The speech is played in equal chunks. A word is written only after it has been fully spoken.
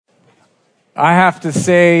I have to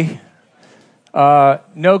say,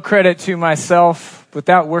 no credit to myself, but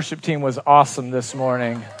that worship team was awesome this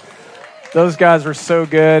morning. Those guys were so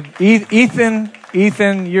good. Ethan, I'm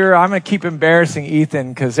going to keep embarrassing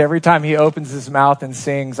Ethan because every time he opens his mouth and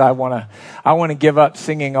sings, I want to give up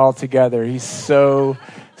singing altogether. He's so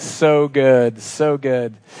good, so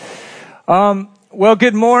good. Well,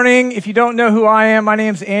 good morning. If you don't know who I am, my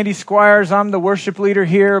name's Andy Squires. I'm the worship leader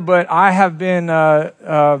here, but I have been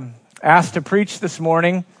asked to preach this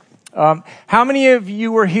morning. How many of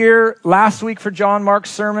you were here last week for John Mark's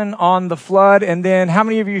sermon on the flood? And then how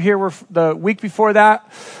many of you here were the week before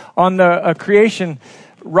that on the creation?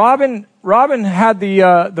 Robin had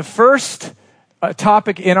the first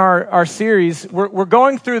topic in our series. We're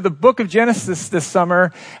going through the book of Genesis this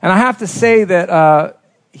summer, and I have to say that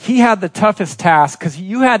he had the toughest task because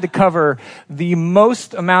you had to cover the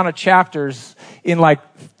most amount of chapters in like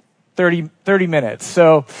 30 minutes.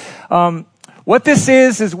 So what this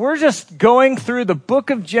is we're just going through the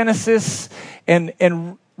book of Genesis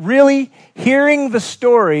and really hearing the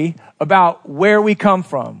story about where we come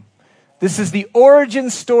from. This is the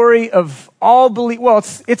origin story of all belief. Well,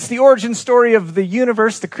 it's the origin story of the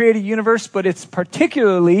universe, the created universe, but it's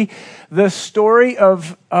particularly the story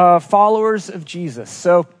of followers of Jesus.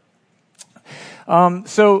 So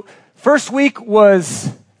first week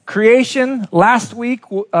was creation. Last week,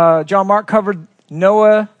 John Mark covered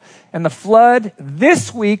Noah and the flood.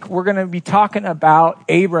 This week, we're going to be talking about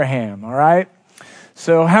Abraham, all right?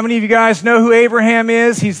 So how many of you guys know who Abraham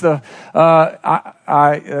is? He's there's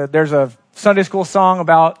a Sunday school song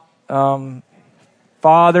about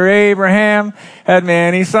Father Abraham had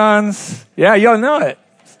many sons. Yeah, y'all know it.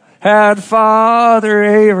 Had Father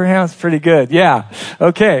Abraham. It's pretty good. Yeah.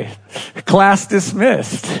 Okay. Class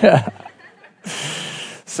dismissed.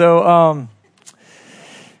 So,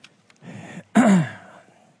 I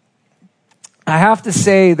have to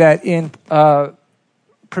say that in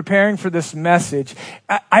preparing for this message,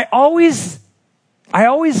 I always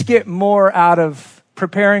get more out of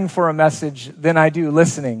preparing for a message than I do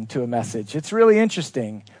listening to a message. It's really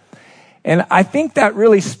interesting. And I think that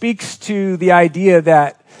really speaks to the idea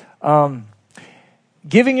that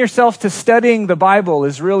giving yourself to studying the Bible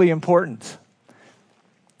is really important.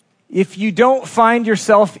 If you don't find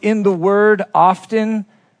yourself in the Word often,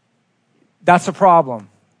 that's a problem.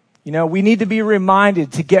 You know, we need to be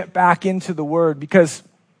reminded to get back into the Word because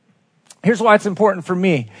here's why it's important for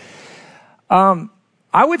me.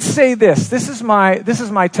 I would say this is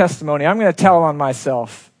my testimony. I'm going to tell on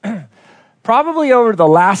myself. Probably over the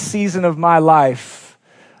last season of my life,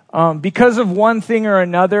 because of one thing or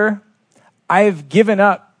another, I've given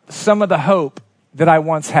up some of the hope that I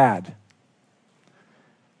once had.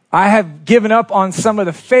 I have given up on some of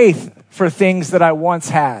the faith for things that I once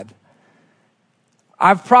had.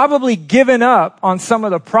 I've probably given up on some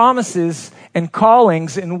of the promises and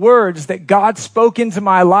callings and words that God spoke into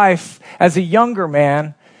my life as a younger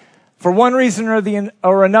man. For one reason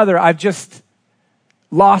or another, I've just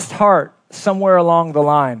lost heart somewhere along the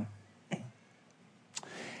line.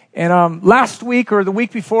 And last week or the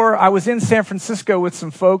week before, I was in San Francisco with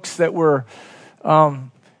some folks that were,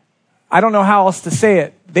 I don't know how else to say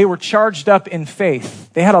it. They were charged up in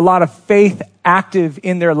faith. They had a lot of faith active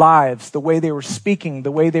in their lives, the way they were speaking,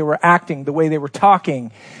 the way they were acting, the way they were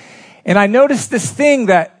talking. And I noticed this thing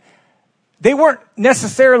that they weren't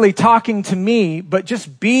necessarily talking to me, but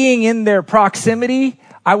just being in their proximity,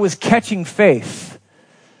 I was catching faith.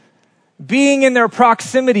 Being in their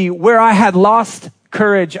proximity where I had lost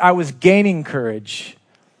courage, I was gaining courage.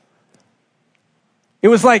 It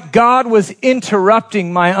was like God was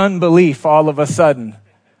interrupting my unbelief all of a sudden.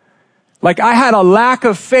 Like I had a lack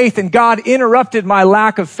of faith and God interrupted my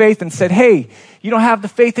lack of faith and said, hey, you don't have the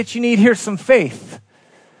faith that you need. Here's some faith.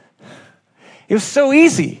 It was so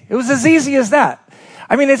easy. It was as easy as that.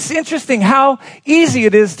 I mean, it's interesting how easy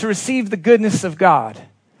it is to receive the goodness of God.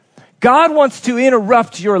 God wants to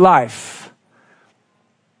interrupt your life.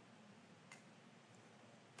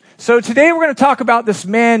 So today we're going to talk about this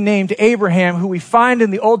man named Abraham who we find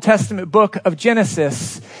in the Old Testament book of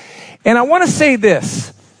Genesis. And I want to say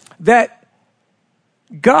this, that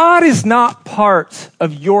God is not part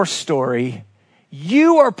of your story.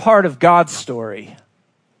 You are part of God's story.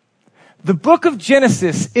 The book of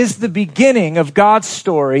Genesis is the beginning of God's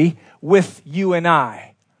story with you and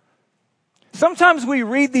I. Sometimes we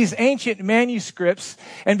read these ancient manuscripts,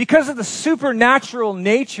 and because of the supernatural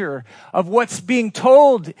nature of what's being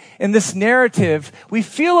told in this narrative, we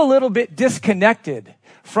feel a little bit disconnected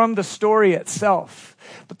from the story itself.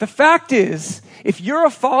 But the fact is, if you're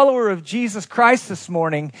a follower of Jesus Christ this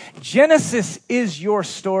morning, Genesis is your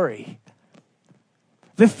story.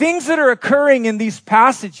 The things that are occurring in these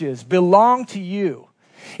passages belong to you.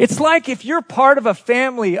 It's like if you're part of a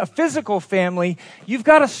family, a physical family, you've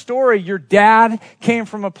got a story. Your dad came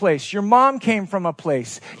from a place. Your mom came from a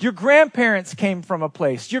place. Your grandparents came from a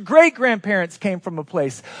place. Your great-grandparents came from a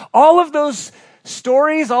place. All of those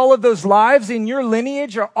stories, all of those lives in your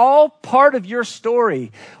lineage are all part of your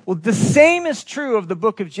story. Well, the same is true of the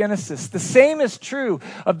book of Genesis. The same is true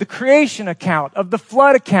of the creation account, of the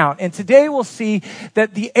flood account. And today we'll see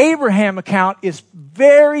that the Abraham account is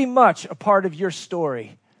very much a part of your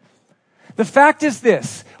story. The fact is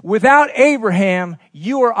this: without Abraham,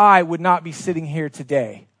 you or I would not be sitting here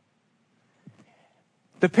today.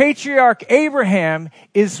 The patriarch Abraham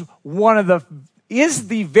is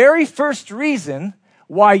the very first reason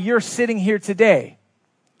why you're sitting here today.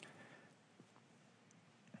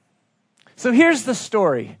 So here's the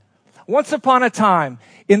story. Once upon a time,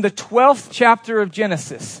 in the 12th chapter of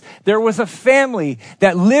Genesis, there was a family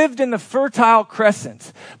that lived in the Fertile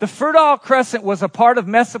Crescent. The Fertile Crescent was a part of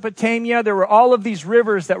Mesopotamia. There were all of these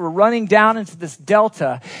rivers that were running down into this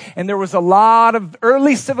delta, and there was a lot of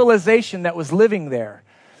early civilization that was living there.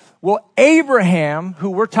 Well, Abraham, who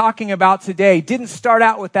we're talking about today, didn't start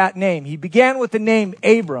out with that name. He began with the name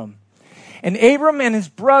Abram. And Abram and his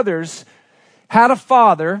brothers had a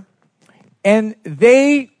father, and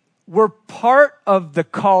they were part of the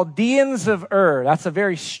Chaldeans of Ur. That's a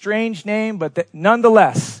very strange name, but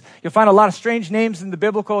nonetheless, you'll find a lot of strange names in the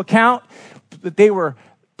biblical account, but they were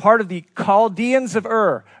part of the Chaldeans of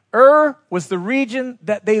Ur. Ur was the region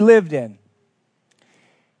that they lived in.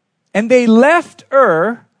 And they left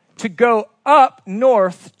Ur to go up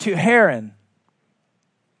north to Haran.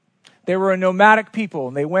 They were a nomadic people,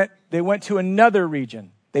 and they went to another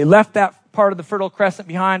region. They left that part of the Fertile Crescent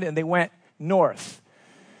behind, and they went north.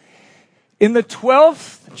 In the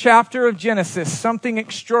 12th chapter of Genesis, something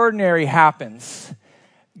extraordinary happens.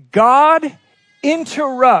 God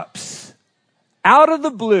interrupts, out of the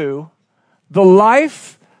blue, the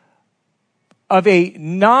life of a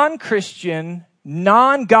non-Christian,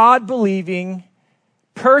 non-God-believing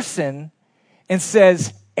person and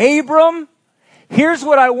says, Abram, here's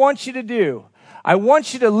what I want you to do. I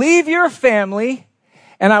want you to leave your family,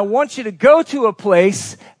 and I want you to go to a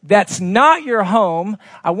place that's not your home.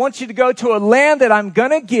 I want you to go to a land that I'm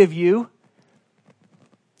going to give you,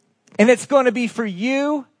 and it's going to be for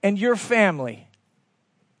you and your family.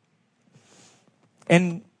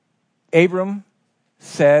 And Abram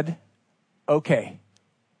said, okay.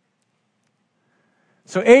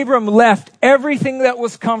 So Abram left everything that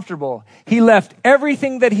was comfortable. He left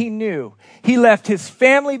everything that he knew. He left his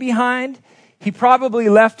family behind. He probably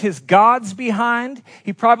left his gods behind.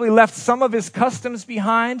 He probably left some of his customs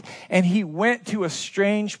behind. And he went to a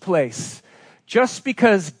strange place just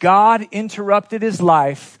because God interrupted his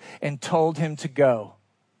life and told him to go.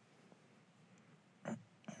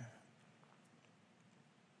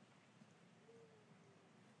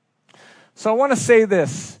 So I want to say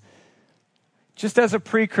this, just as a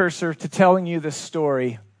precursor to telling you this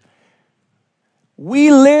story.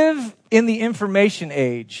 We live in the information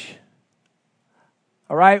age.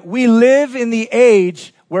 All right? We live in the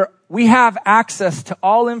age where we have access to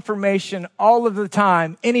all information all of the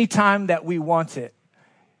time, anytime that we want it.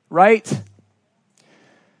 Right?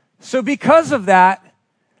 So because of that,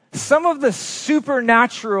 some of the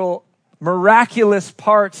supernatural, miraculous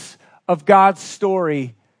parts of God's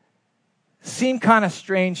story seem kind of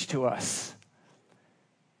strange to us.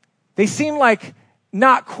 They seem like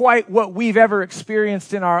not quite what we've ever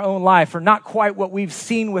experienced in our own life, or not quite what we've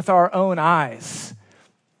seen with our own eyes.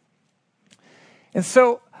 And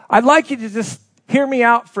so I'd like you to just hear me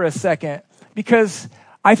out for a second, because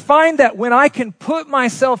I find that when I can put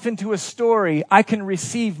myself into a story, I can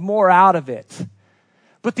receive more out of it.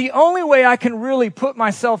 But the only way I can really put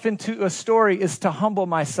myself into a story is to humble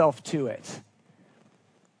myself to it.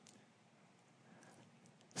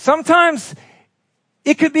 Sometimes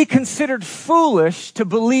it could be considered foolish to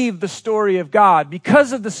believe the story of God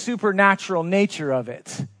because of the supernatural nature of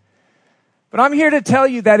it. But I'm here to tell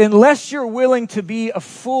you that unless you're willing to be a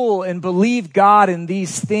fool and believe God in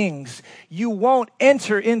these things, you won't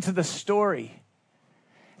enter into the story.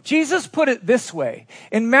 Jesus put it this way.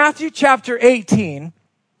 In Matthew chapter 18,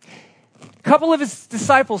 a couple of his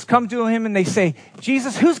disciples come to him and they say,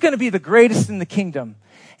 Jesus, who's going to be the greatest in the kingdom?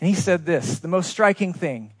 And he said this, the most striking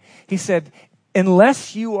thing. He said,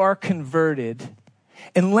 unless you are converted,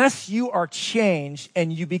 unless you are changed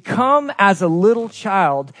and you become as a little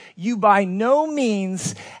child, you by no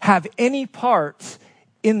means have any part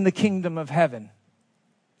in the kingdom of heaven.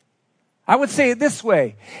 I would say it this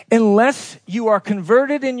way. Unless you are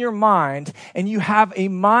converted in your mind and you have a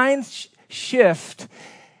mind shift,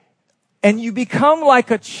 and you become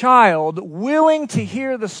like a child, willing to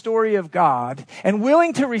hear the story of God and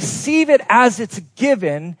willing to receive it as it's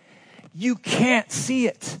given, you can't see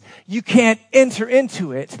it. You can't enter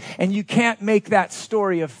into it, and you can't make that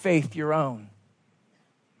story of faith your own.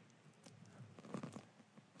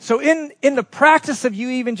 So in the practice of you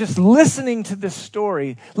even just listening to this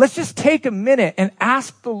story, let's just take a minute and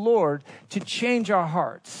ask the Lord to change our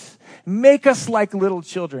hearts. Make us like little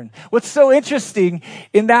children. What's so interesting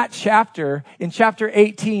in that chapter, in chapter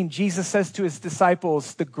 18, Jesus says to his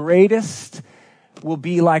disciples, the greatest will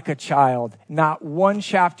be like a child. Not one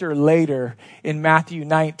chapter later in Matthew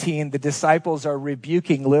 19, the disciples are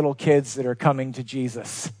rebuking little kids that are coming to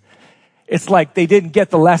Jesus. It's like they didn't get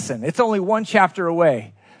the lesson. It's only one chapter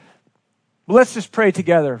away. Let's just pray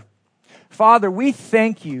together. Father, we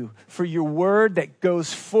thank you for your word that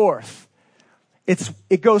goes forth.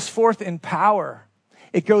 It goes forth in power.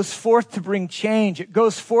 It goes forth to bring change. It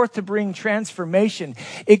goes forth to bring transformation.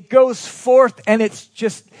 It goes forth and it's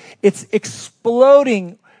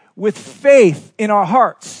exploding with faith in our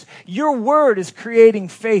hearts. Your word is creating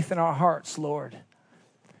faith in our hearts, Lord.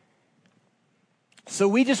 So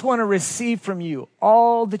we just want to receive from you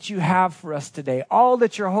all that you have for us today, all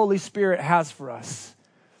that your Holy Spirit has for us.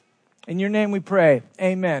 In your name we pray.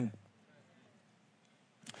 Amen.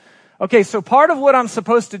 Okay, so part of what I'm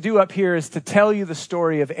supposed to do up here is to tell you the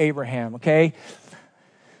story of Abraham, okay?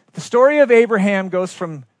 The story of Abraham goes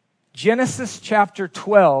from Genesis chapter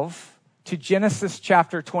 12 to Genesis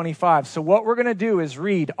chapter 25. So what we're going to do is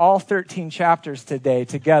read all 13 chapters today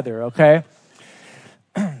together, okay?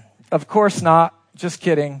 Of course not. Just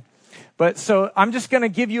kidding. But so I'm just going to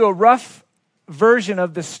give you a rough version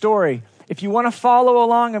of the story. If you want to follow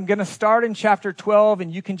along, I'm going to start in chapter 12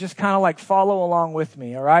 and you can just kind of like follow along with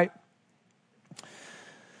me, all right?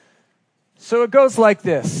 So it goes like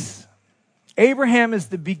this. Abraham is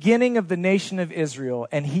the beginning of the nation of Israel,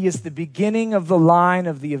 and he is the beginning of the line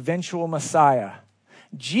of the eventual Messiah.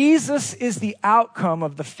 Jesus is the outcome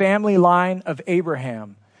of the family line of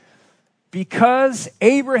Abraham. Because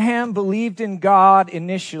Abraham believed in God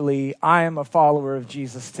initially, I am a follower of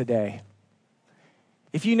Jesus today.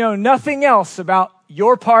 If you know nothing else about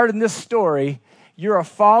your part in this story, you're a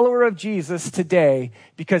follower of Jesus today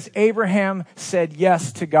because Abraham said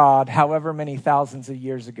yes to God however many thousands of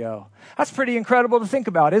years ago. That's pretty incredible to think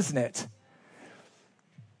about, isn't it?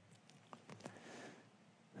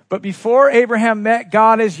 But before Abraham met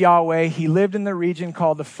God as Yahweh, he lived in the region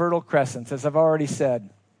called the Fertile Crescent, as I've already said.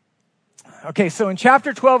 Okay, so in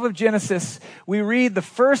chapter 12 of Genesis, we read the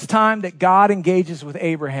first time that God engages with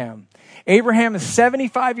Abraham. Abraham is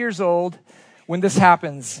 75 years old when this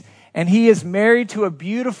happens, and he is married to a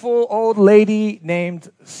beautiful old lady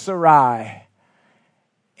named Sarai.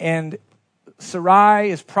 And Sarai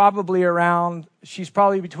is she's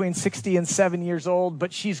probably between 60 and 7 years old,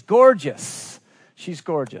 but she's gorgeous. She's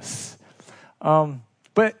gorgeous.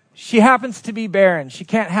 But she happens to be barren. She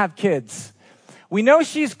can't have kids. We know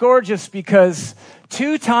she's gorgeous because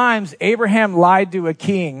 2 times Abraham lied to a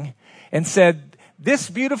king and said, this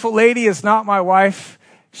beautiful lady is not my wife,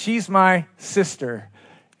 she's my sister.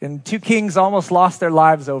 And 2 kings almost lost their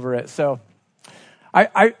lives over it. So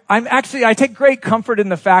I take great comfort in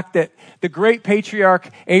the fact that the great patriarch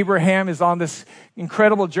Abraham is on this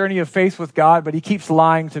incredible journey of faith with God, but he keeps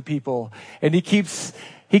lying to people and he keeps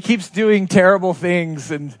doing terrible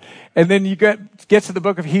things. And then you get to the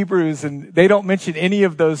book of Hebrews and they don't mention any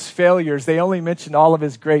of those failures. They only mention all of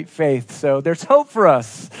his great faith. So there's hope for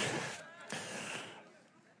us.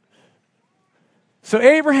 So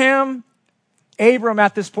Abram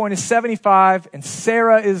at this point is 75 and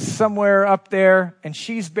Sarah is somewhere up there and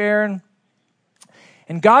she's barren.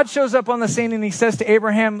 And God shows up on the scene and he says to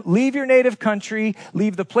Abraham, leave your native country,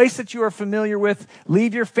 leave the place that you are familiar with,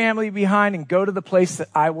 leave your family behind and go to the place that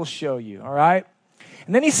I will show you. All right.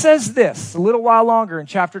 And then he says this a little while longer in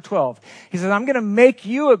chapter 12. He says, I'm going to make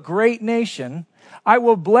you a great nation. I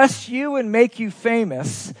will bless you and make you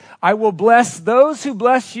famous. I will bless those who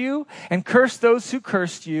bless you and curse those who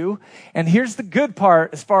cursed you. And here's the good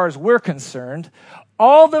part as far as we're concerned.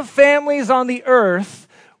 All the families on the earth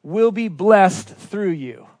will be blessed through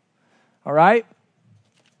you. All right?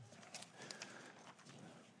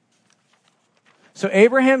 So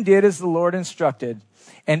Abraham did as the Lord instructed.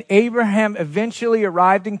 And Abraham eventually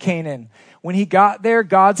arrived in Canaan. When he got there,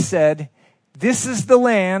 God said, this is the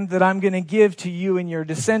land that I'm going to give to you and your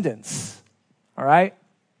descendants. All right?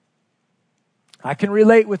 I can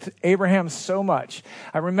relate with Abraham so much.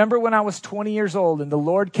 I remember when I was 20 years old and the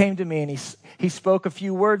Lord came to me and he spoke a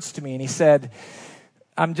few words to me and he said,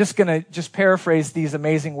 I'm just going to paraphrase these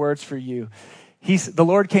amazing words for you. the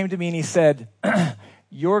Lord came to me and he said,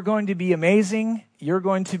 you're going to be amazing, you're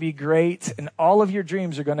going to be great, and all of your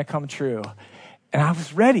dreams are going to come true. And I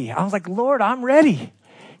was ready. I was like, Lord, I'm ready.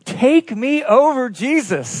 Take me over,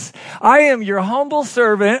 Jesus. I am your humble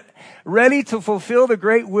servant, ready to fulfill the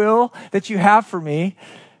great will that you have for me.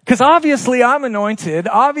 Because obviously I'm anointed.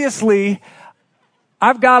 Obviously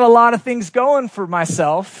I've got a lot of things going for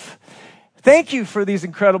myself. Thank you for these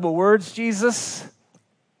incredible words, Jesus.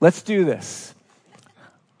 Let's do this.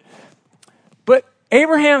 But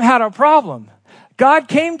Abraham had a problem. God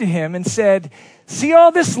came to him and said, see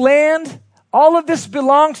all this land? All of this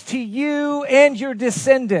belongs to you and your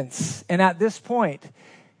descendants. And at this point,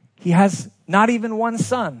 he has not even one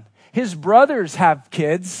son. His brothers have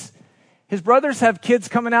kids. His brothers have kids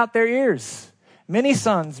coming out their ears. Many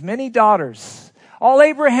sons, many daughters. All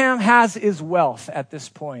Abraham has is wealth at this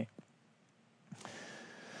point.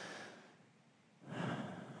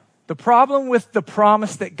 The problem with the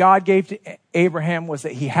promise that God gave to Abraham was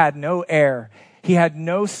that he had no heir. He had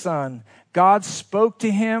no son. God spoke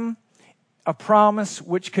to him a promise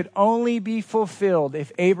which could only be fulfilled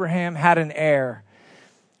if Abraham had an heir.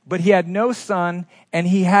 But he had no son, and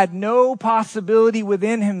he had no possibility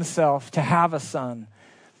within himself to have a son.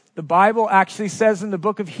 The Bible actually says in the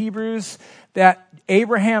book of Hebrews that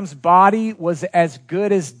Abraham's body was as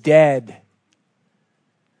good as dead.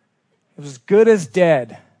 It was good as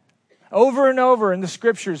dead. Over and over in the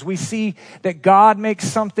scriptures, we see that God makes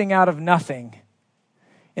something out of nothing.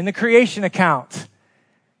 In the creation account,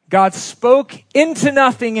 God spoke into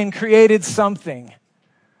nothing and created something,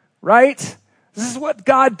 right? This is what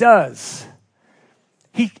God does.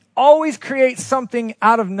 He always creates something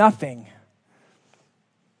out of nothing.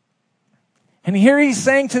 And here he's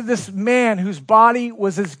saying to this man whose body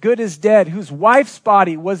was as good as dead, whose wife's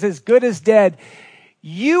body was as good as dead,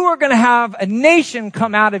 you are going to have a nation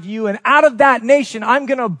come out of you, and out of that nation, I'm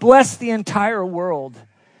going to bless the entire world.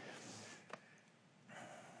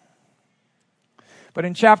 But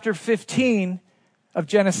in chapter 15 of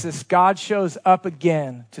Genesis, God shows up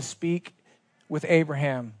again to speak with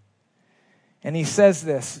Abraham. And he says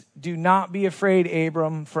this, do not be afraid,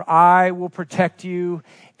 Abram, for I will protect you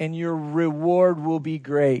and your reward will be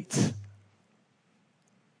great.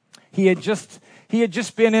 He had just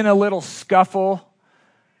been in a little scuffle.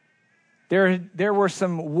 There were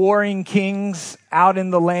some warring kings out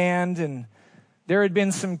in the land, and there had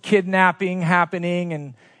been some kidnapping happening,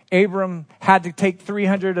 and Abram had to take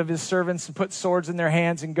 300 of his servants and put swords in their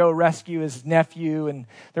hands and go rescue his nephew. And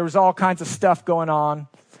there was all kinds of stuff going on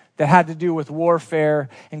that had to do with warfare.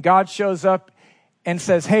 And God shows up and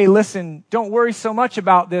says, hey, listen, don't worry so much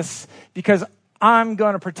about this because I'm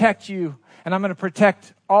going to protect you and I'm going to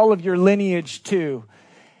protect all of your lineage too.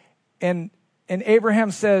 And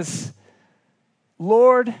Abraham says,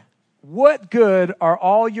 Lord, what good are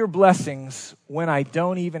all your blessings when I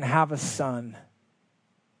don't even have a son?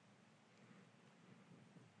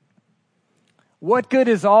 What good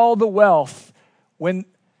is all the wealth when,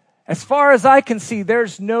 as far as I can see,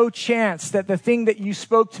 there's no chance that the thing that you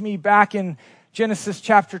spoke to me back in Genesis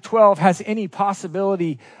chapter 12 has any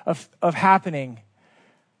possibility of happening?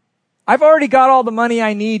 I've already got all the money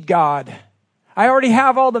I need, God. I already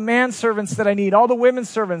have all the manservants that I need, all the women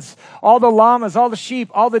servants, all the llamas, all the sheep,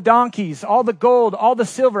 all the donkeys, all the gold, all the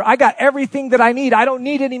silver. I got everything that I need. I don't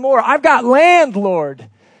need any more. I've got land, Lord.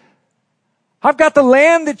 I've got the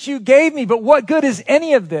land that you gave me, but what good is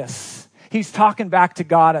any of this? He's talking back to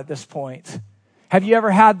God at this point. Have you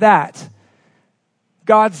ever had that?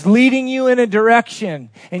 God's leading you in a direction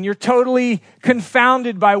and you're totally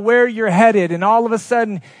confounded by where you're headed. And all of a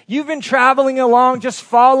sudden you've been traveling along, just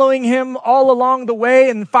following him all along the way.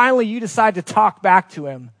 And finally you decide to talk back to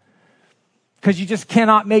him because you just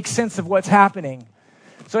cannot make sense of what's happening.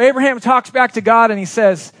 So Abraham talks back to God and he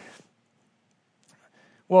says,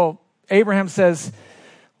 Abraham says,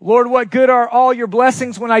 Lord, what good are all your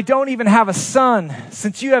blessings when I don't even have a son?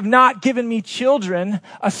 Since you have not given me children,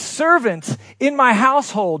 a servant in my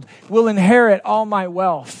household will inherit all my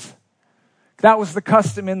wealth. That was the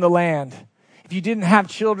custom in the land. If you didn't have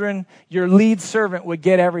children, your lead servant would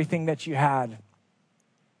get everything that you had.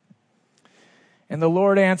 And the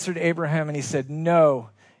Lord answered Abraham and he said, no,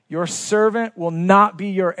 your servant will not be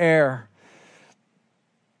your heir,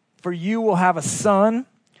 for you will have a son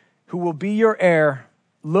who will be your heir.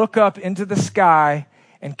 Look up into the sky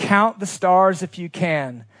and count the stars if you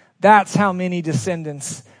can. That's how many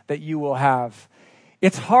descendants that you will have.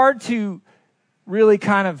 It's hard to really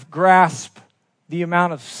kind of grasp the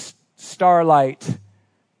amount of starlight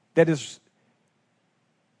that is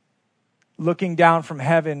looking down from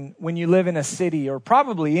heaven when you live in a city or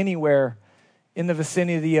probably anywhere in the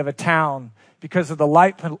vicinity of a town, because of the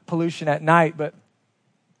light pollution at night. But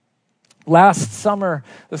last summer,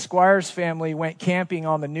 the Squires family went camping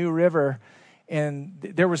on the New River, and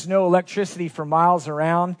there was no electricity for miles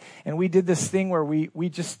around. And we did this thing where we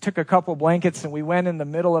just took a couple blankets and we went in the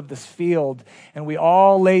middle of this field, and we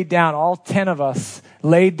all laid down, all 10 of us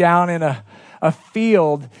laid down in a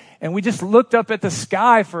field, and we just looked up at the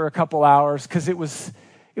sky for a couple hours because it was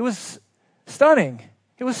stunning.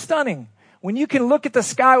 It was stunning. When you can look at the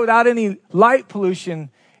sky without any light pollution,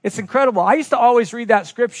 it's incredible. I used to always read that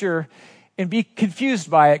scripture and be confused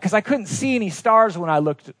by it because I couldn't see any stars when I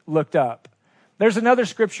looked up. There's another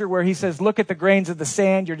scripture where he says, look at the grains of the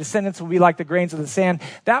sand. Your descendants will be like the grains of the sand.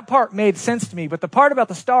 That part made sense to me, but the part about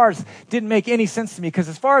the stars didn't make any sense to me because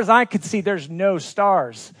as far as I could see, there's no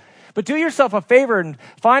stars. But do yourself a favor and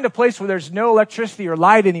find a place where there's no electricity or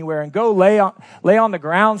light anywhere and go lay on the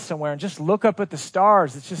ground somewhere and just look up at the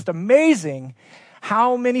stars. It's just amazing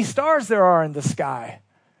how many stars there are in the sky.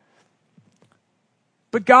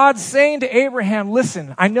 But God's saying to Abraham,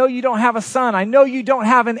 listen, I know you don't have a son. I know you don't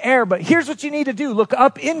have an heir, but here's what you need to do. Look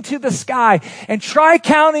up into the sky and try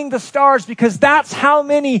counting the stars because that's how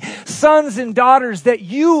many sons and daughters that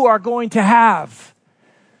you are going to have.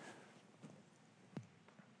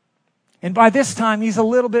 And by this time, he's a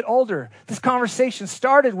little bit older. This conversation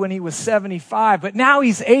started when he was 75, but now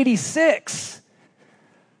he's 86.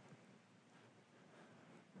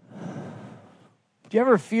 Do you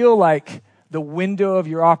ever feel like the window of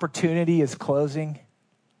your opportunity is closing?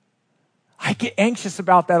 I get anxious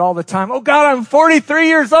about that all the time. Oh God, I'm 43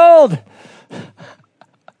 years old.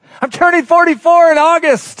 I'm turning 44 in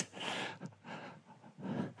August.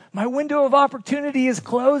 My window of opportunity is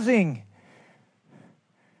closing.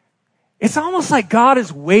 It's almost like God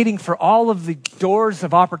is waiting for all of the doors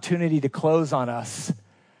of opportunity to close on us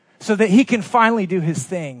so that he can finally do his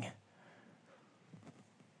thing.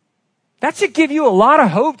 That should give you a lot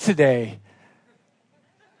of hope today.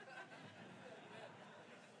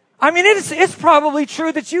 I mean, it's probably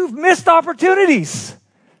true that you've missed opportunities.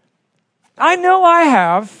 I know I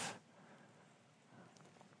have.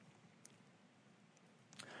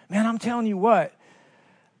 Man, I'm telling you what,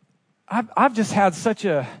 I've just had such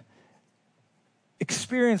a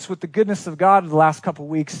experience with the goodness of God in the last couple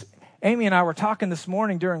of weeks. Amy and I were talking this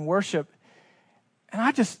morning during worship, and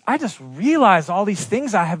I just realized all these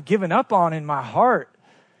things I have given up on in my heart.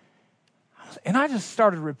 And I just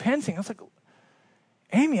started repenting. I was like,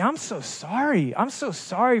 Amy, I'm so sorry. I'm so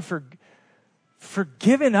sorry for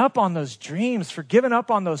giving up on those dreams, for giving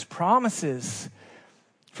up on those promises,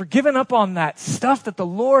 for giving up on that stuff that the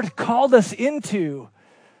Lord called us into.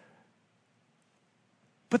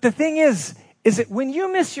 But the thing is that when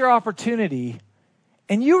you miss your opportunity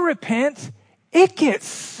and you repent, it gets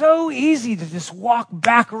so easy to just walk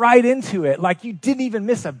back right into it like you didn't even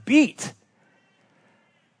miss a beat.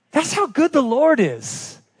 That's how good the Lord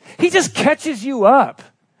is. He just catches you up.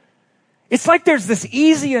 It's like there's this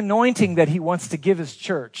easy anointing that he wants to give his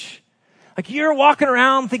church. Like you're walking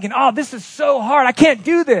around thinking, oh, this is so hard. I can't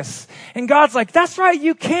do this. And God's like, that's right,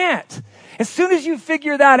 you can't. As soon as you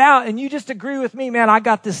figure that out and you just agree with me, man, I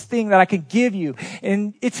got this thing that I can give you.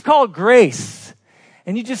 And it's called grace.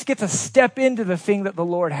 And you just get to step into the thing that the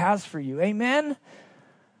Lord has for you. Amen?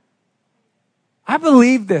 I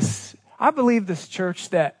believe this. I believe this, church,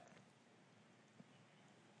 that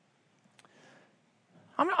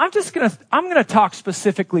I'm going to talk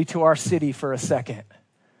specifically to our city for a second.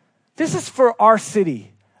 This is for our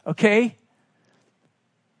city, okay?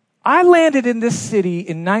 I landed in this city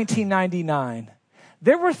in 1999.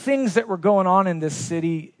 There were things that were going on in this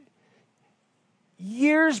city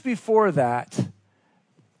years before that,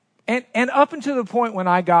 and up until the point when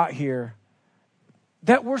I got here,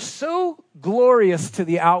 that were so glorious to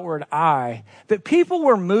the outward eye that people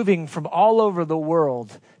were moving from all over the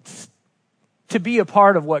world to be a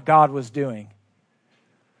part of what God was doing.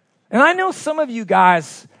 And I know some of you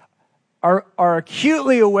guys are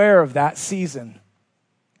acutely aware of that season.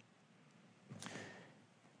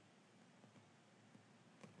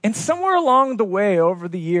 And somewhere along the way over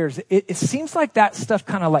the years, it seems like that stuff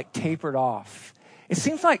kind of like tapered off. It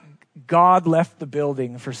seems like God left the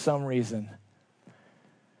building for some reason.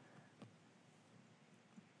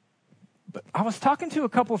 But I was talking to a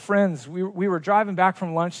couple of friends. We were driving back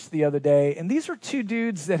from lunch the other day, and these are two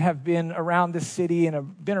dudes that have been around this city and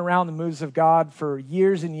have been around the moves of God for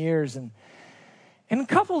years and years. And a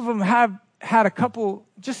couple of them have had a couple,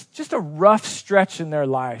 just a rough stretch in their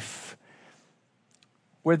life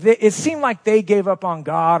where it seemed like they gave up on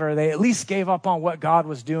God, or they at least gave up on what God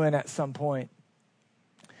was doing at some point.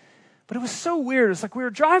 But it was so weird. It's like we were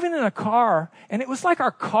driving in a car, and it was like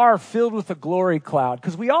our car filled with a glory cloud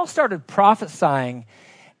because we all started prophesying,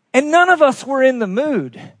 and none of us were in the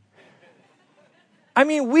mood. I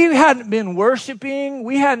mean, we hadn't been worshiping.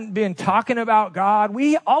 We hadn't been talking about God.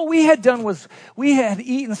 All we had done was we had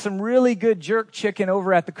eaten some really good jerk chicken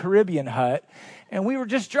over at the Caribbean hut, and we were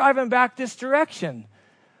just driving back this direction.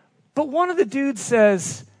 But one of the dudes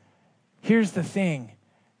says, here's the thing.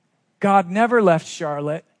 God never left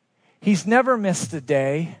Charlotte. He's never missed a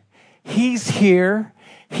day. He's here.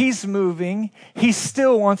 He's moving. He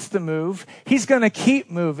still wants to move. He's going to keep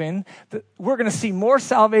moving. We're going to see more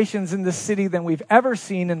salvations in this city than we've ever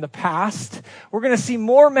seen in the past. We're going to see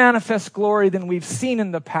more manifest glory than we've seen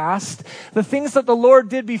in the past. The things that the Lord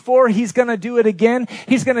did before, He's going to do it again.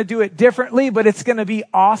 He's going to do it differently, but it's going to be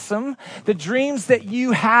awesome. The dreams that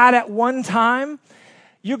you had at one time,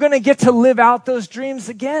 you're going to get to live out those dreams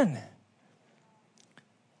again.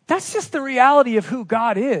 That's just the reality of who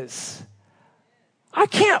God is. I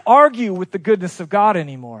can't argue with the goodness of God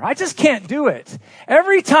anymore. I just can't do it.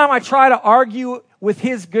 Every time I try to argue with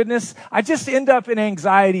His goodness, I just end up in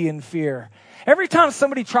anxiety and fear. Every time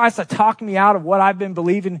somebody tries to talk me out of what I've been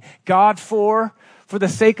believing God for the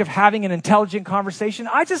sake of having an intelligent conversation,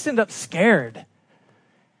 I just end up scared.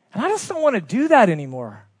 And I just don't want to do that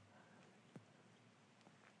anymore.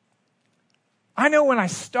 I know when I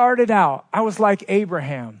started out, I was like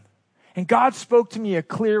Abraham, and God spoke to me a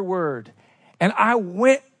clear word. And I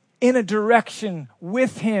went in a direction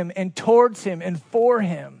with Him and towards Him and for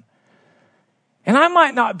Him. And I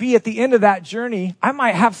might not be at the end of that journey. I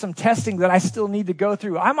might have some testing that I still need to go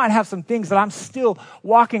through. I might have some things that I'm still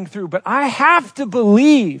walking through. But I have to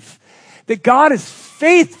believe that God is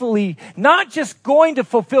faithfully not just going to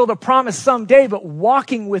fulfill the promise someday, but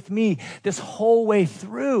walking with me this whole way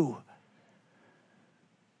through.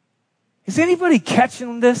 Is anybody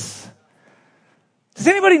catching this? Does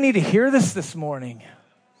anybody need to hear this morning?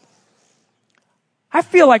 I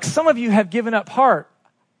feel like some of you have given up heart.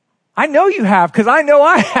 I know you have, because I know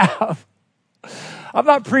I have. I'm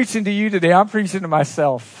not preaching to you today. I'm preaching to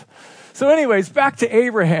myself. So anyways, back to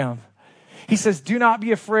Abraham. He says, do not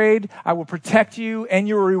be afraid. I will protect you, and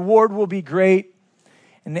your reward will be great.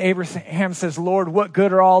 And Abraham says, Lord, what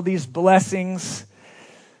good are all these blessings?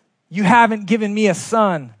 You haven't given me a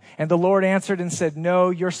son. And the Lord answered and said,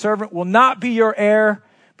 no, your servant will not be your heir,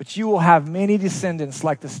 but you will have many descendants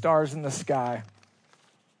like the stars in the sky.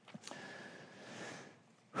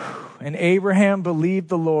 And Abraham believed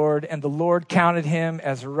the Lord, and the Lord counted him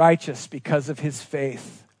as righteous because of his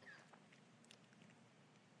faith.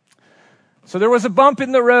 So there was a bump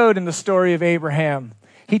in the road in the story of Abraham.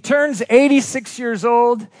 He turns 86 years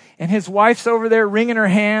old, and his wife's over there wringing her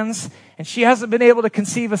hands, and she hasn't been able to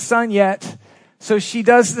conceive a son yet. So she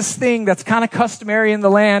does this thing that's kind of customary in the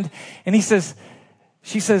land. And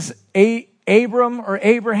she says,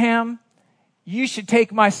 Abraham, you should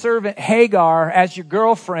take my servant Hagar as your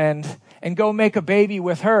girlfriend and go make a baby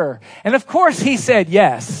with her. And of course he said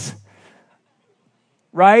yes.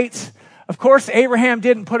 Right? Of course Abraham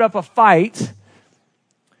didn't put up a fight.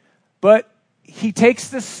 But he takes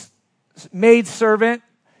this maidservant.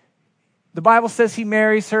 The Bible says he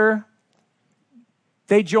marries her.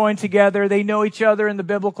 They join together. They know each other in the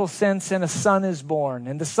biblical sense, and a son is born.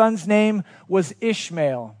 And the son's name was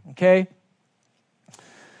Ishmael, okay?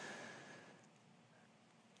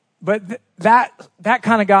 But that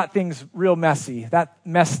kind of got things real messy. That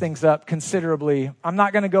messed things up considerably. I'm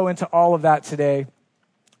not going to go into all of that today.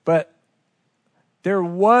 But there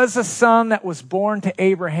was a son that was born to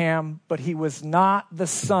Abraham, but he was not the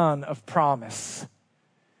son of promise.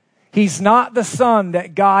 He's not the son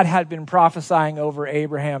that God had been prophesying over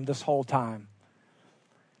Abraham this whole time.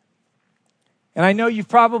 And I know you've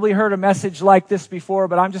probably heard a message like this before,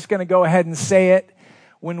 but I'm just going to go ahead and say it.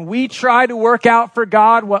 When we try to work out for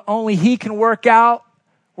God what only He can work out,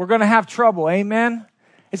 we're going to have trouble. Amen?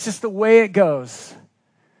 It's just the way it goes.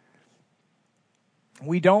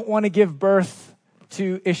 We don't want to give birth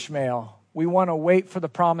to Ishmael. We want to wait for the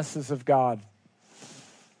promises of God.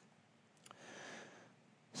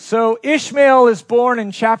 So Ishmael is born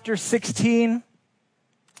in chapter 16.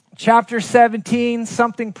 Chapter 17,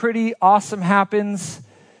 something pretty awesome happens.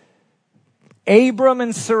 Abram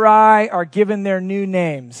and Sarai are given their new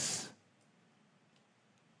names.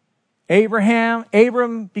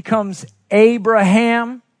 Abram becomes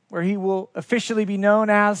Abraham, where he will officially be known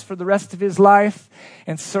as for the rest of his life.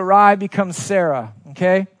 And Sarai becomes Sarah,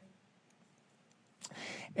 okay?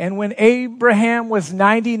 And when Abraham was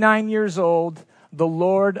 99 years old, the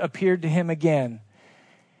Lord appeared to him again.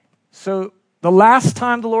 So the last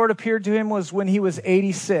time the Lord appeared to him was when he was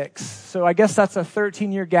 86. So I guess that's a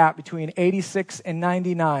 13-year gap between 86 and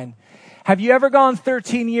 99. Have you ever gone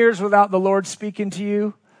 13 years without the Lord speaking to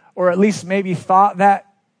you? Or at least maybe thought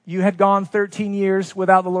that you had gone 13 years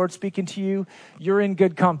without the Lord speaking to you? You're in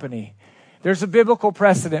good company. There's a biblical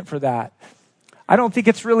precedent for that. I don't think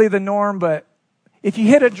it's really the norm, but if you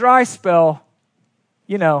hit a dry spell,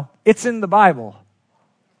 it's in the Bible.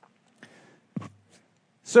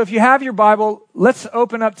 So if you have your Bible, let's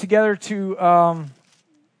open up together to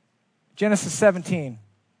Genesis 17.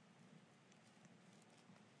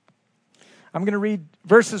 I'm going to read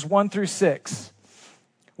verses 1 through 6.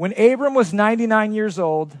 When Abram was 99 years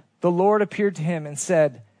old, the Lord appeared to him and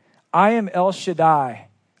said, I am El Shaddai.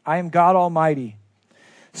 I am God Almighty.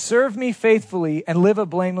 Serve me faithfully and live a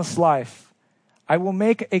blameless life. I will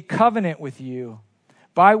make a covenant with you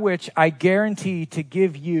by which I guarantee to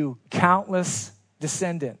give you countless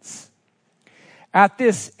descendants. At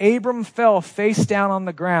this, Abram fell face down on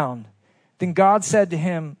the ground. Then God said to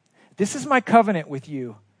him, this is my covenant with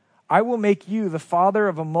you. I will make you the father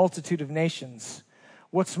of a multitude of nations.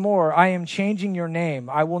 What's more, I am changing your name.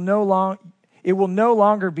 It will no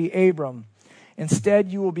longer be Abram.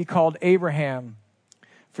 Instead, you will be called Abraham,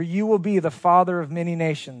 for you will be the father of many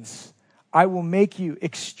nations. I will make you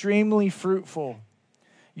extremely fruitful.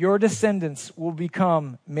 Your descendants will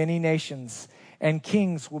become many nations, and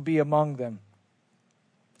kings will be among them.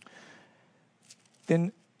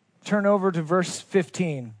 Then turn over to verse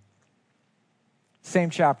 15. Same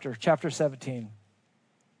chapter 17.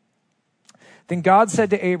 Then God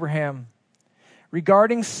said to Abraham,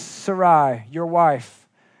 regarding Sarai, your wife,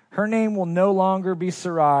 her name will no longer be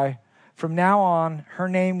Sarai. From now on, her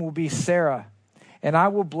name will be Sarah, and I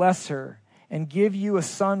will bless her and give you a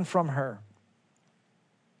son from her.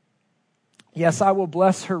 Yes, I will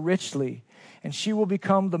bless her richly, and she will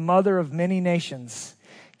become the mother of many nations.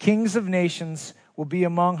 Kings of nations will be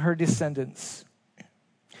among her descendants.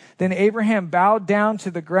 Then Abraham bowed down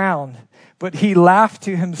to the ground, but he laughed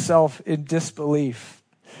to himself in disbelief.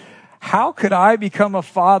 How could I become a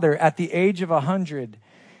father at the age of 100?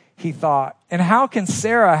 He thought. And how can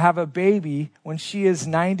Sarah have a baby when she is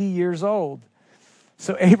 90 years old?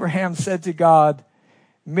 So Abraham said to God,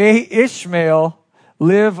 may Ishmael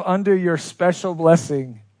live under your special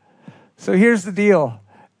blessing. So here's the deal.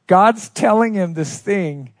 God's telling him this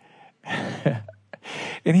thing.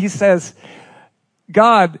 And he says,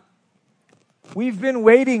 God, we've been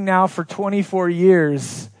waiting now for 24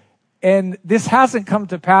 years, and this hasn't come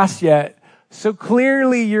to pass yet. So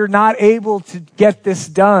clearly you're not able to get this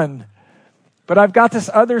done. But I've got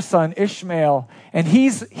this other son, Ishmael, and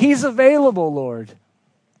he's available, Lord.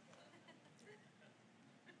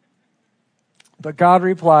 But God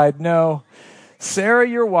replied, no, Sarah,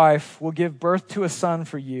 your wife, will give birth to a son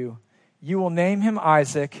for you. You will name him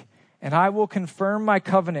Isaac, and I will confirm my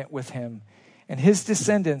covenant with him and his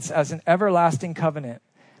descendants as an everlasting covenant.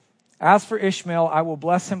 As for Ishmael, I will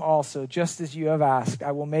bless him also, just as you have asked.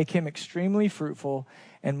 I will make him extremely fruitful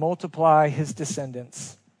and multiply his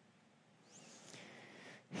descendants.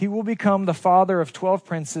 He will become the father of 12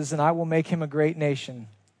 princes, and I will make him a great nation.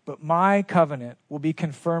 But my covenant will be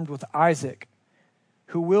confirmed with Isaac,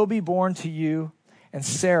 who will be born to you and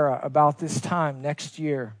Sarah about this time next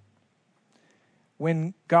year.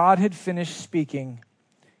 When God had finished speaking,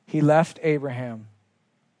 he left Abraham.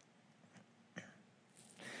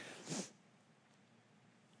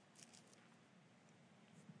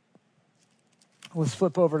 Let's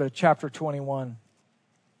flip over to chapter 21.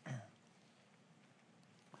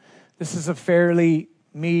 This is a fairly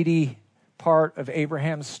meaty part of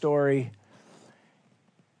Abraham's story.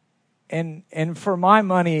 And for my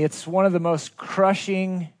money, it's one of the most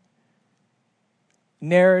crushing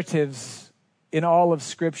narratives in all of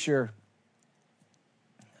Scripture.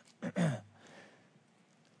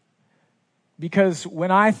 Because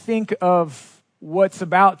when I think of what's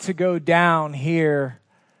about to go down here,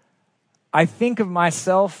 I think of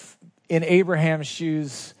myself in Abraham's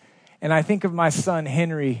shoes, and I think of my son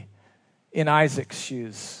Henry in Isaac's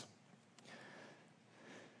shoes.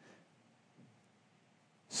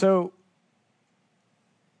 So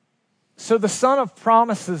the son of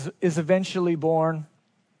promise is eventually born,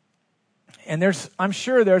 and I'm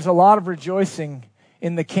sure there's a lot of rejoicing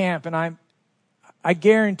in the camp, and I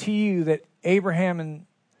guarantee you that Abraham and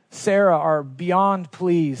Sarah are beyond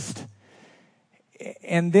pleased.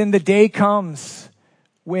 And then the day comes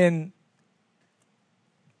when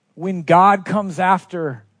God comes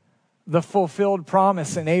after the fulfilled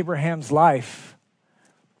promise in Abraham's life.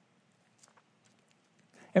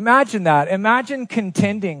 Imagine that. Imagine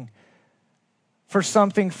contending for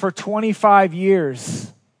something for 25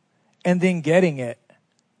 years and then getting it.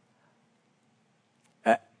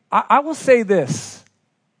 I will say this.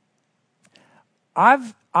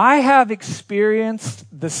 I have experienced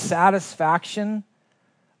the satisfaction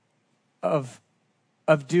of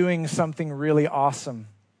doing something really awesome.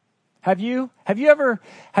 Have you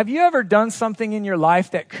ever done something in your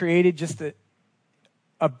life that created just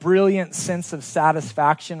a brilliant sense of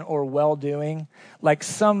satisfaction or well-doing? Like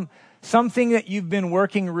something that you've been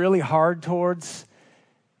working really hard towards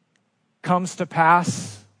comes to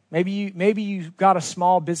pass. Maybe you got a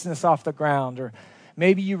small business off the ground, or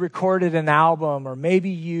maybe you recorded an album, or maybe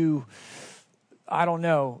you, I don't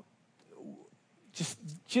know, just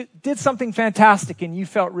did something fantastic and you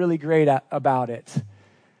felt really great about it.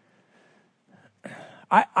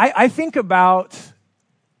 I think about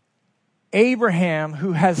Abraham,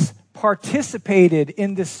 who has participated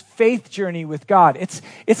in this faith journey with God.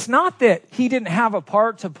 It's not that he didn't have a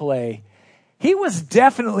part to play. He was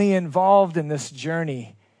definitely involved in this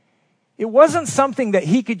journey. It wasn't something that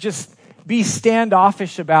he could just be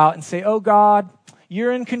standoffish about and say, oh God,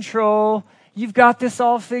 you're in control. You've got this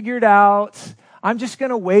all figured out. I'm just going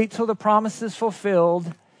to wait till the promise is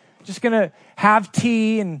fulfilled. Just going to have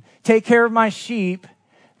tea and take care of my sheep.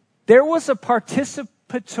 There was a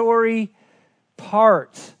participatory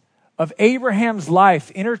part of Abraham's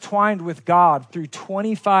life intertwined with God through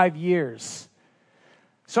 25 years.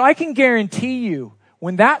 So I can guarantee you,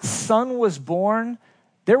 when that son was born,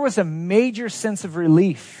 there was a major sense of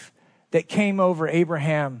relief that came over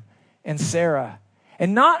Abraham and Sarah.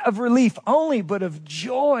 And not of relief only, but of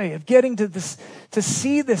joy, of getting to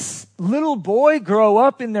see this little boy grow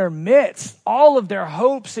up in their midst. All of their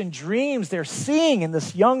hopes and dreams they're seeing in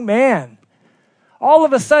this young man. All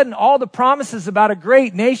of a sudden, all the promises about a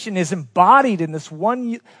great nation is embodied in this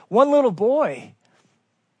one little boy.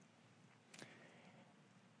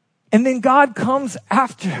 And then God comes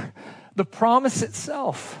after the promise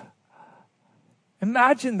itself.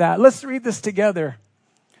 Imagine that. Let's read this together.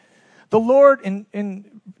 The Lord,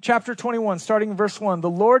 in chapter 21, starting in verse 1, the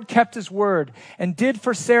Lord kept his word and did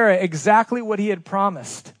for Sarah exactly what he had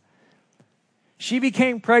promised. She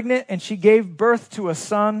became pregnant and she gave birth to a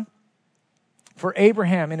son for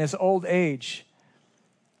Abraham in his old age.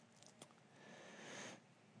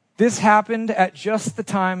 This happened at just the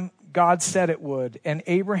time God said it would, and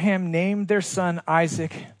Abraham named their son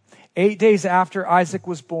Isaac. 8 days after Isaac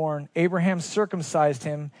was born, Abraham circumcised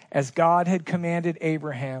him as God had commanded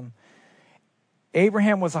Abraham.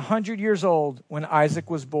 Abraham was 100 years old when Isaac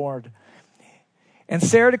was born. And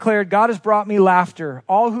Sarah declared, God has brought me laughter.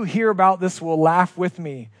 All who hear about this will laugh with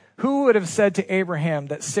me. Who would have said to Abraham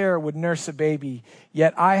that Sarah would nurse a baby?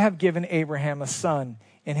 Yet I have given Abraham a son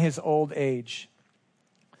in his old age.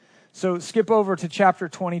 So skip over to chapter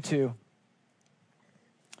 22.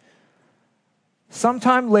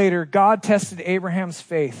 Sometime later, God tested Abraham's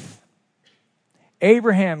faith.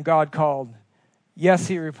 Abraham, God called. Yes,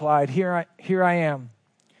 he replied, here I am.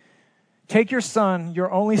 Take your son,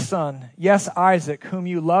 your only son, yes, Isaac, whom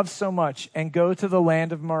you love so much, and go to the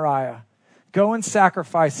land of Moriah. Go and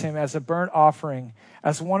sacrifice him as a burnt offering,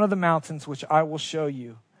 as one of the mountains which I will show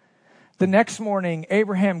you. The next morning,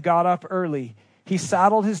 Abraham got up early. He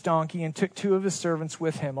saddled his donkey and took 2 of his servants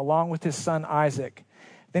with him, along with his son Isaac.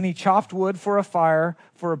 Then he chopped wood for a fire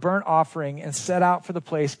for a burnt offering and set out for the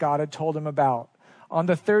place God had told him about. On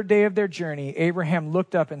the 3rd day of their journey, Abraham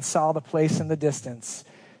looked up and saw the place in the distance.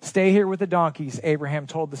 Stay here with the donkeys, Abraham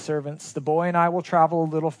told the servants. The boy and I will travel a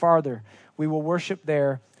little farther. We will worship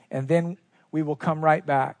there, and then we will come right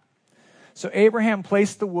back. So Abraham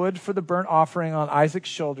placed the wood for the burnt offering on Isaac's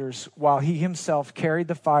shoulders, while he himself carried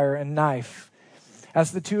the fire and knife.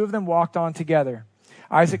 As the 2 of them walked on together,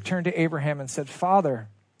 Isaac turned to Abraham and said, Father.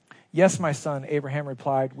 Yes, my son, Abraham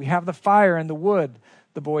replied. We have the fire and the wood,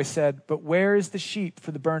 the boy said, but where is the sheep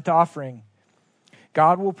for the burnt offering?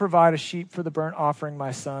 God will provide a sheep for the burnt offering,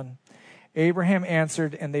 my son. Abraham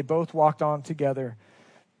answered, and they both walked on together.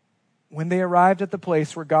 When they arrived at the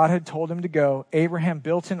place where God had told him to go, Abraham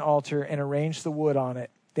built an altar and arranged the wood on it.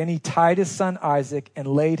 Then he tied his son Isaac and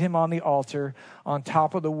laid him on the altar on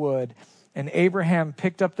top of the wood. And Abraham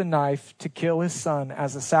picked up the knife to kill his son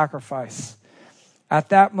as a sacrifice. At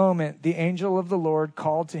that moment, the angel of the Lord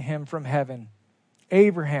called to him from heaven,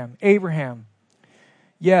 Abraham, Abraham.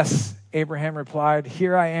 Yes, Abraham replied,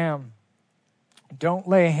 here I am. Don't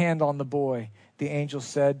lay a hand on the boy, the angel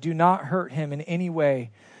said. Do not hurt him in any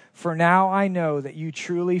way. For now I know that you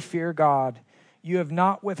truly fear God. You have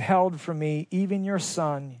not withheld from me even your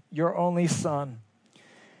son, your only son.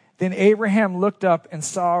 Then Abraham looked up and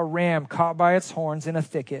saw a ram caught by its horns in a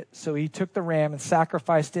thicket. So he took the ram and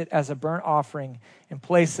sacrificed it as a burnt offering in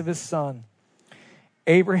place of his son.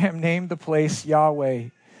 Abraham named the place Yahweh.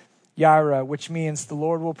 Yireh, which means the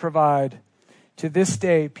Lord will provide. To this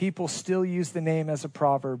day, people still use the name as a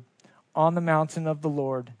proverb. On the mountain of the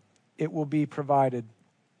Lord, it will be provided.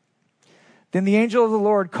 Then the angel of the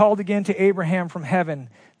Lord called again to Abraham from heaven.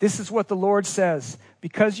 This is what the Lord says.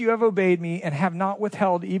 Because you have obeyed me and have not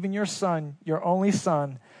withheld even your son, your only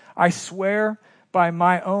son, I swear by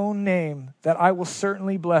my own name that I will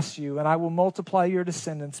certainly bless you, and I will multiply your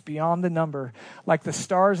descendants beyond the number, like the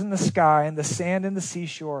stars in the sky and the sand in the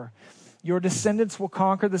seashore. Your descendants will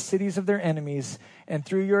conquer the cities of their enemies, and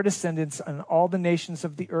through your descendants and all the nations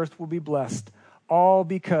of the earth will be blessed, all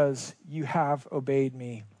because you have obeyed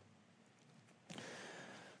me.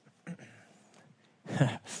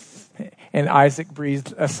 And Isaac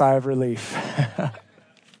breathed a sigh of relief.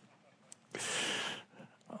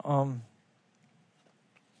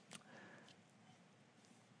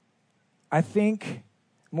 I think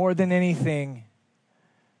more than anything,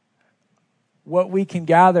 what we can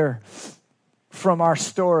gather from our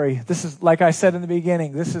story, this is, like I said in the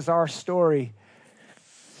beginning, this is our story,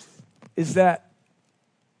 is that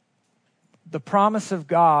the promise of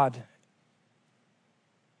God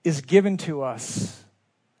is given to us.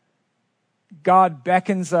 God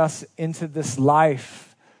beckons us into this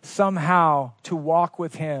life somehow to walk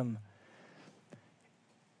with Him.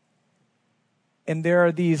 And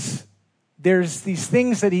there's these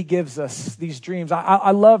things that He gives us, these dreams.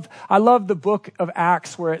 I love the book of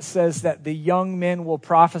Acts where it says that the young men will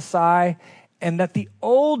prophesy and that the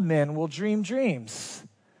old men will dream dreams.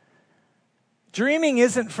 Dreaming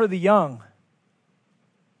isn't for the young.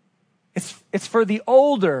 It's for the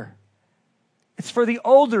older. It's for the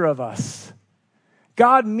older of us.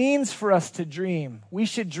 God means for us to dream. We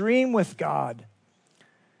should dream with God.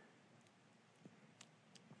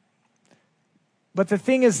 But the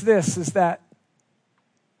thing is this, is that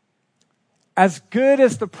as good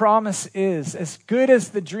as the promise is, as good as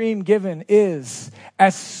the dream given is,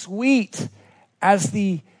 as sweet as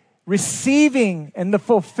the receiving and the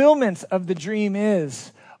fulfillment of the dream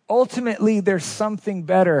is, ultimately there's something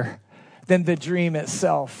better than the dream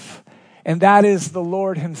itself. And that is the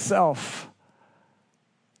Lord Himself.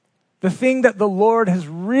 The thing that the Lord is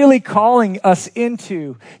really calling us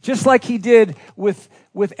into, just like He did with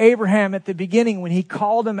Abraham at the beginning when He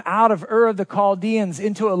called him out of Ur of the Chaldeans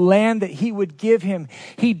into a land that He would give him.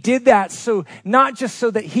 He did that so not just so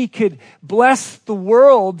that He could bless the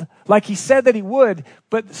world like He said that He would,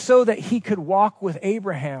 but so that He could walk with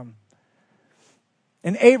Abraham.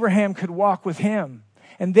 And Abraham could walk with Him.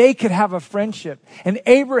 And they could have a friendship. And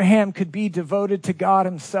Abraham could be devoted to God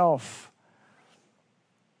Himself.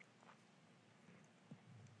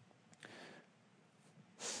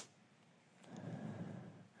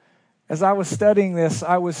 As I was studying this,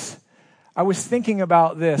 I was thinking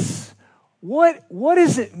about this. What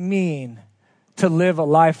does it mean to live a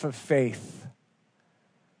life of faith?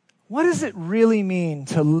 What does it really mean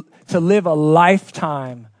to live a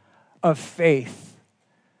lifetime of faith?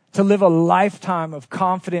 To live a lifetime of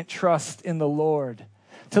confident trust in the Lord?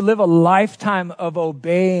 To live a lifetime of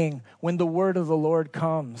obeying when the word of the Lord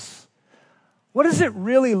comes? What does it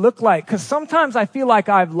really look like? Because sometimes I feel like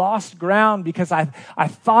I've lost ground because I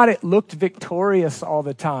thought it looked victorious all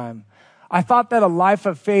the time. I thought that a life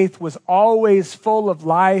of faith was always full of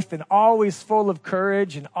life and always full of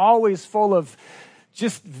courage and always full of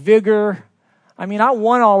just vigor. I mean, I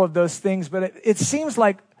want all of those things, but it seems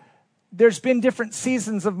like there's been different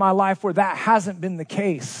seasons of my life where that hasn't been the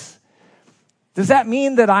case. Does that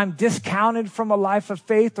mean that I'm discounted from a life of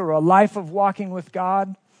faith or a life of walking with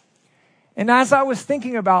God? And as I was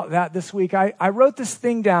thinking about that this week, I wrote this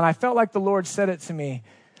thing down. I felt like the Lord said it to me.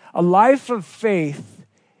 A life of faith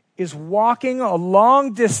is walking a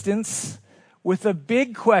long distance with a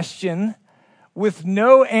big question with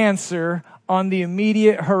no answer on the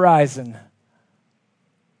immediate horizon.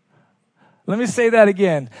 Let me say that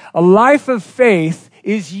again. A life of faith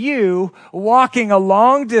is you walking a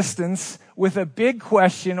long distance with a big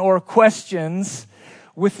question or questions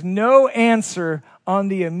with no answer on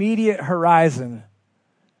the immediate horizon.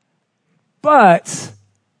 But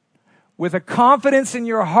with a confidence in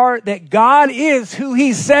your heart that God is who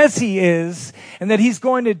He says He is and that He's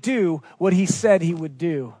going to do what He said He would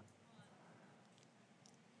do.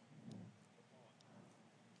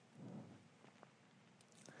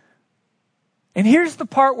 And here's the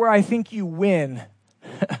part where I think you win.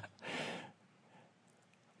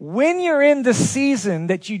 When you're in the season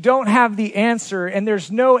that you don't have the answer and there's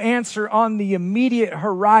no answer on the immediate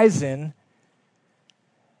horizon,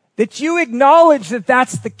 that you acknowledge that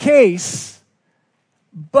that's the case,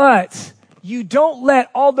 but you don't let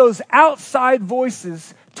all those outside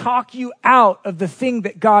voices talk you out of the thing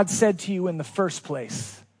that God said to you in the first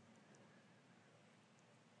place.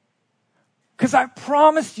 Because I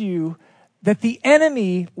promised you that the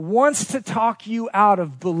enemy wants to talk you out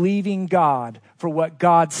of believing God for what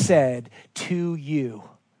God said to you.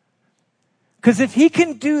 Because if he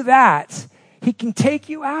can do that, he can take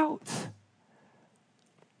you out.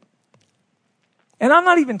 And I'm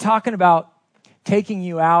not even talking about taking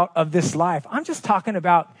you out of this life. I'm just talking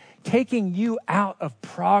about taking you out of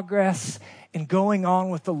progress and going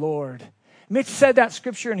on with the Lord. Mitch said that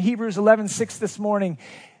scripture in Hebrews 11:6 this morning,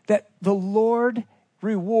 that the Lord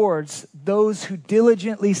rewards those who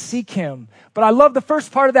diligently seek him. But I love the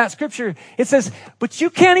first part of that scripture. It says, but you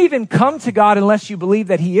can't even come to God unless you believe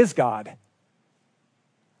that he is God.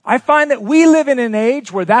 I find that we live in an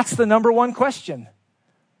age where that's the number one question.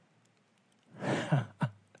 And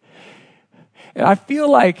I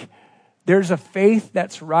feel like there's a faith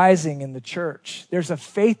that's rising in the church. There's a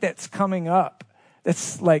faith that's coming up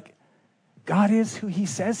that's like, God is who he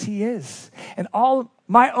says he is. And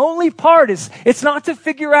my only part is, it's not to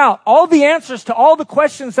figure out all the answers to all the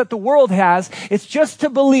questions that the world has. It's just to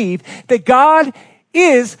believe that God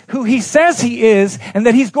is who he says he is and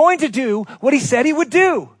that he's going to do what he said he would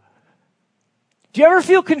do. Do you ever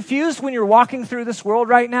feel confused when you're walking through this world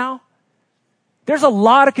right now? There's a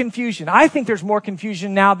lot of confusion. I think there's more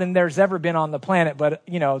confusion now than there's ever been on the planet, but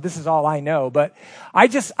this is all I know. But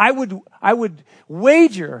I would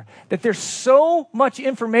wager that there's so much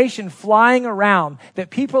information flying around that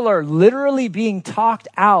people are literally being talked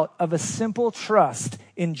out of a simple trust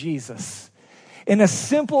in Jesus, in a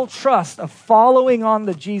simple trust of following on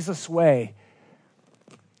the Jesus way.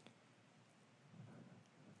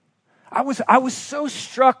 I was so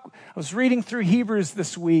struck. I was reading through Hebrews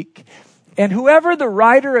this week, and whoever the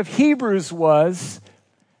writer of Hebrews was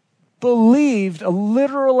believed a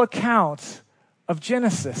literal account of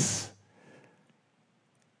Genesis.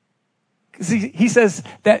 He says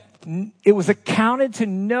that it was accounted to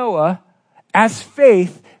Noah as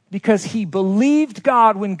faith because he believed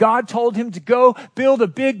God when God told him to go build a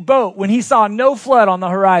big boat when he saw no flood on the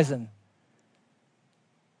horizon.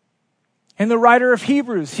 And the writer of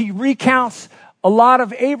Hebrews, he recounts a lot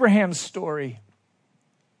of Abraham's story.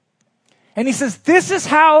 And he says, this is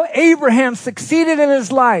how Abraham succeeded in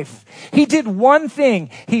his life. He did one thing.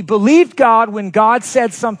 He believed God when God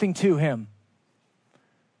said something to him.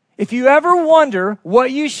 If you ever wonder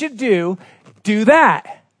what you should do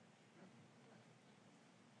that.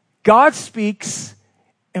 God speaks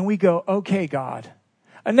and we go, okay, God.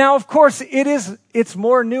 And now, of course, it's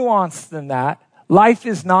more nuanced than that. Life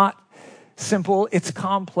is not simple, it's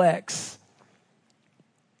complex.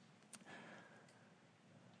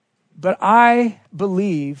 But I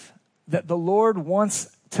believe that the Lord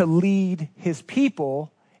wants to lead his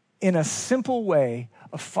people in a simple way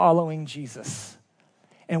of following Jesus.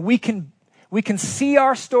 And we can see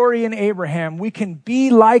our story in Abraham. We can be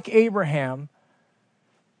like Abraham.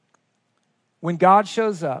 When God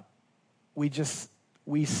shows up, we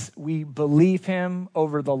believe him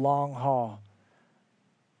over the long haul.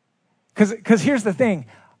 Because here's the thing.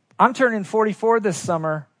 I'm turning 44 this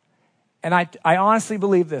summer. And I honestly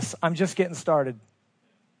believe this. I'm just getting started.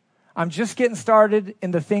 I'm just getting started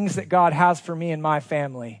in the things that God has for me and my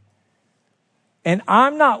family. And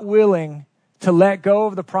I'm not willing to let go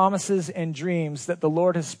of the promises and dreams that the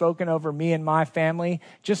Lord has spoken over me and my family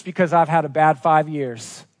just because I've had a bad 5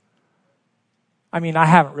 years. I mean, I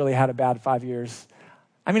haven't really had a bad 5 years.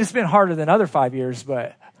 I mean, it's been harder than other 5 years,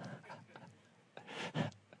 but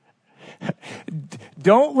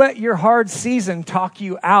don't let your hard season talk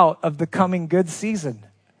you out of the coming good season.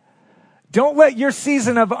 Don't let your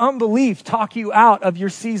season of unbelief talk you out of your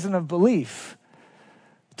season of belief.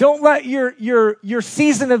 Don't let your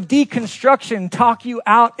season of deconstruction talk you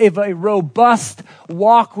out of a robust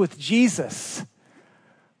walk with Jesus.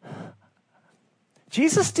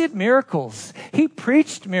 Jesus did miracles. He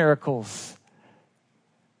preached miracles.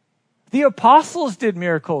 The apostles did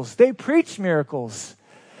miracles. They preached miracles.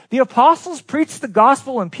 The apostles preached the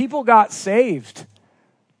gospel and people got saved.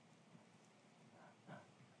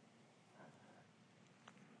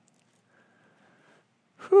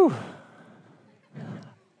 Whew.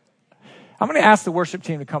 I'm going to ask the worship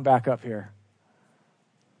team to come back up here.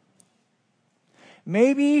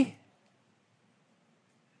 Maybe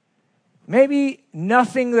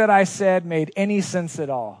nothing that I said made any sense at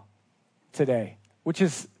all today, which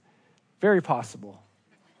is very possible.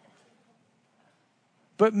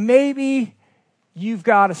 But maybe you've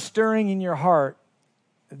got a stirring in your heart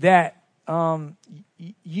that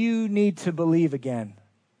you need to believe again.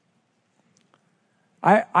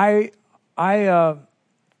 I'm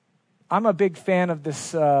a big fan of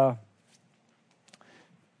this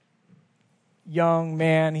young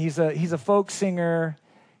man. He's a folk singer.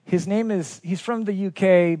 he's from the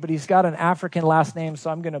UK, but he's got an African last name, so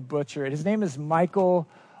I'm going to butcher it. His name is Michael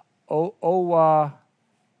Owa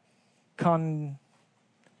Kun.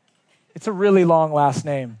 It's a really long last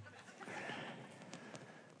name.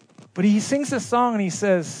 But he sings this song and he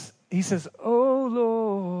says, "Oh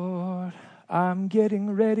Lord, I'm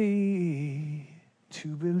getting ready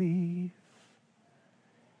to believe."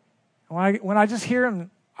 When I just hear him,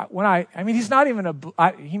 he's not even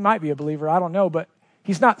he might be a believer, I don't know, but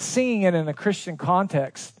he's not singing it in a Christian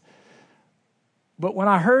context. But when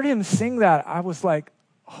I heard him sing that, I was like,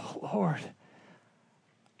 oh Lord,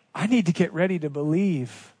 I need to get ready to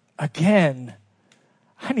believe again.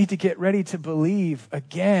 I need to get ready to believe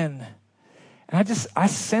again. And I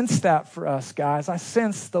sense that for us, guys. I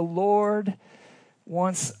sense the Lord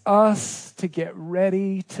wants us to get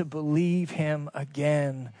ready to believe him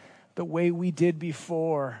again the way we did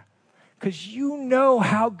before. Because you know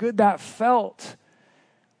how good that felt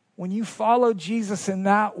when you followed Jesus in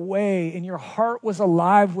that way and your heart was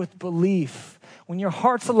alive with belief. When your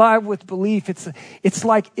heart's alive with belief, it's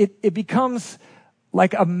like it becomes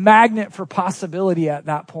like a magnet for possibility at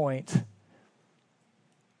that point.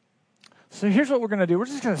 So here's what we're going to do. We're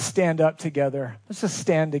just going to stand up together. Let's just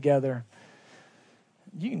stand together.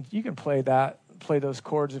 You can play those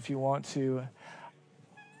chords if you want to.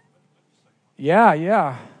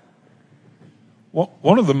 Yeah. Well,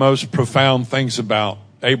 one of the most profound things about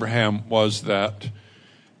Abraham was that it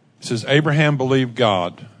says Abraham believed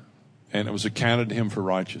God, and it was accounted to him for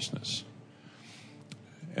righteousness.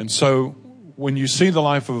 And so when you see the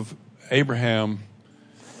life of Abraham,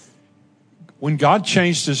 when God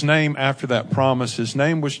changed his name after that promise, his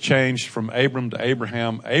name was changed from Abram to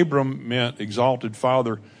Abraham. Abram meant exalted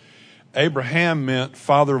father. Abraham meant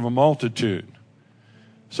father of a multitude.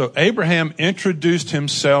 So Abraham introduced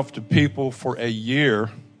himself to people for a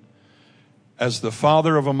year as the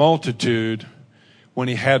father of a multitude when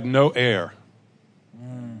he had no heir.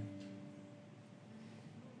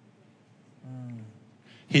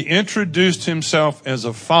 He introduced himself as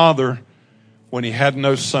a father when he had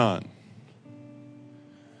no son.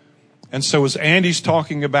 And so as Andy's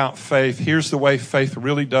talking about faith, here's the way faith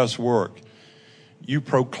really does work. You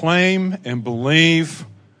proclaim and believe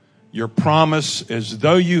your promise as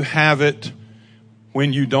though you have it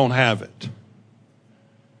when you don't have it.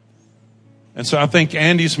 And so I think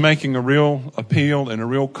Andy's making a real appeal and a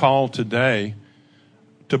real call today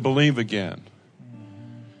to believe again.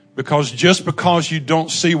 Because just because you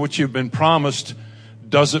don't see what you've been promised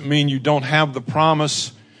doesn't mean you don't have the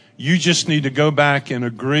promise. You just need to go back and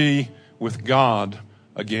agree with God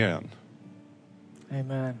again.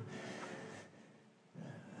 Amen.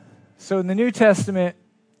 So in the New Testament,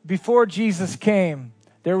 before Jesus came,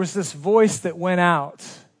 there was this voice that went out.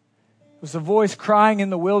 It was a voice crying in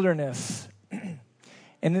the wilderness.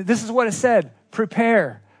 And this is what it said: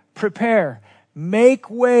 prepare, make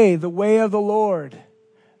way the way of the Lord.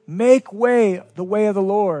 Make way the way of the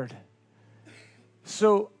Lord.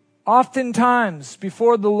 So oftentimes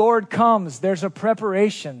before the Lord comes, there's a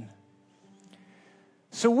preparation.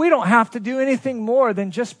 So we don't have to do anything more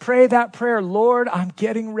than just pray that prayer. Lord, I'm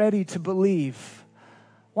getting ready to believe.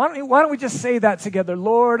 Why don't we just say that together?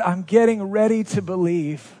 Lord, I'm getting ready to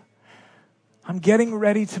believe. I'm getting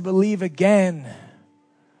ready to believe again.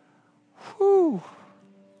 Whew.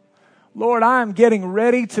 Lord, I'm getting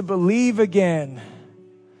ready to believe again.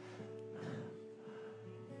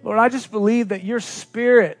 Lord, I just believe that your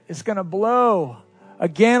Spirit is going to blow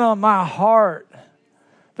again on my heart.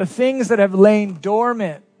 The things that have lain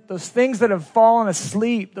dormant, those things that have fallen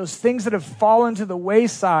asleep, those things that have fallen to the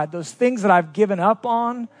wayside, those things that I've given up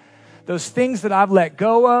on, those things that I've let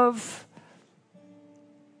go of.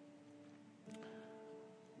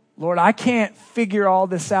 Lord, I can't figure all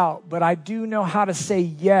this out, but I do know how to say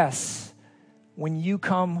yes when you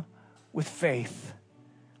come with faith.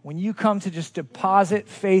 When you come to just deposit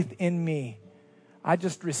faith in me, I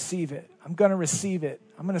just receive it. I'm going to receive it.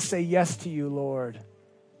 I'm going to say yes to you, Lord.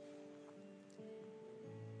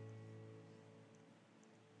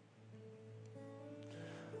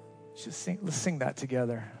 Let's sing that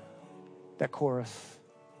together, that chorus.